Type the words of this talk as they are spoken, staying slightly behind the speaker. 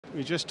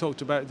We just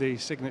talked about the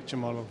signature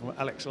model from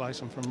Alex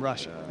Lifeson from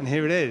Rush, and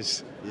here it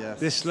is. Yes.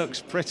 This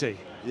looks pretty.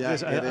 Yeah,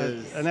 there's it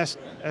is. An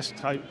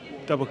S-type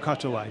double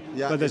cutaway,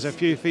 Yeah, but there's a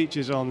few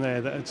features on there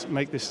that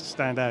make this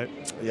stand out.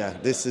 Yeah,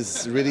 this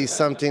is really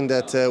something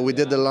that we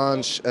did the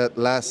launch at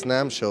last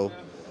NAMM show.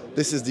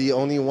 This is the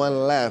only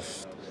one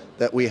left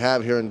that we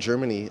have here in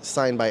Germany,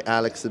 signed by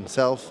Alex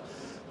himself.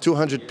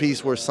 200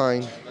 pieces were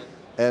signed,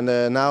 and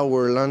now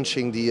we're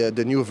launching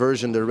the new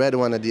version, the red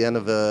one, at the end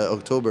of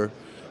October.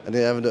 At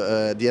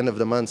the end of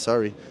the month,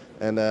 sorry.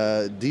 And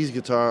these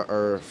guitars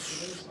are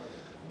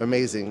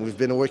amazing. We've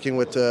been working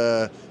with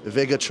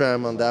Vega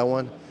Tram on that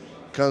one.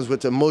 Comes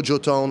with a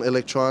Mojo Tone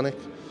electronic,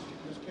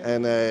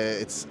 and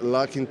it's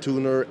locking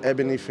tuner,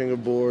 ebony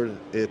fingerboard.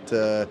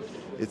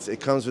 It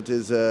comes with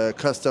his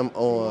custom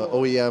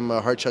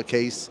OEM hardshell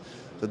case.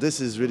 So this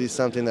is really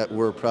something that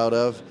we're proud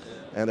of,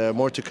 and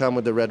more to come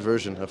with the red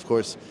version, of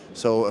course.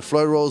 So a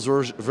Floyd Rose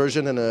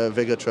version and a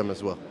Vega Tram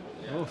as well.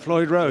 Oh,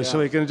 Floyd Rose, Yeah. so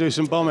we're going to do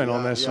some bombing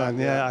on this one.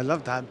 Yeah. Yeah, I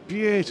love that.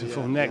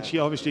 Beautiful neck.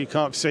 Obviously, you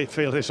can't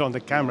feel this on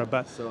the camera,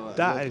 but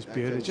that is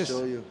beautiful. I can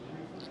show you.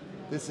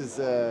 This is,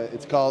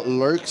 it's called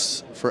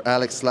Lerxst for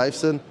Alex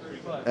Lifeson.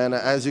 And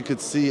as you could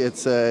see,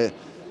 it's a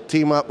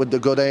team up with the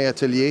Godin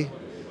Atelier.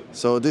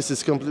 So this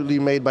is completely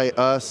made by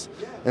us,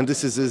 and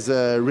this is his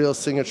real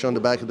signature on the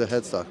back of the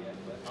headstock.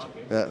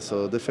 Yeah,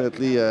 so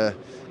definitely a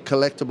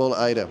collectible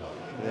item.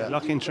 Yeah.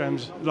 Locking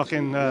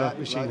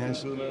machine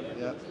heads.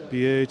 Yeah.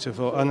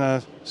 Beautiful. And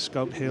a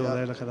sculpt heel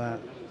there, look at that.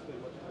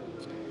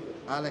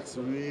 Alex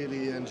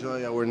really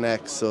enjoy our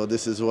necks, so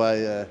this is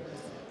why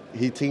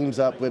he teams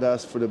up with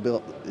us for the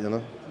build, you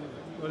know.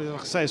 Well,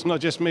 like I say, it's not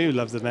just me who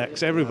loves the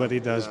necks,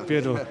 everybody does. Yeah.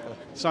 Beautiful.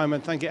 Simon,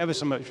 thank you ever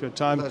so much for your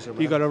time. Pleasure,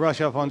 You've got to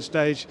rush up on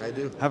stage. I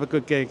do. Have a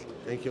good gig.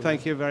 Thank you.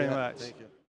 Thank you very Yeah, much. thank you.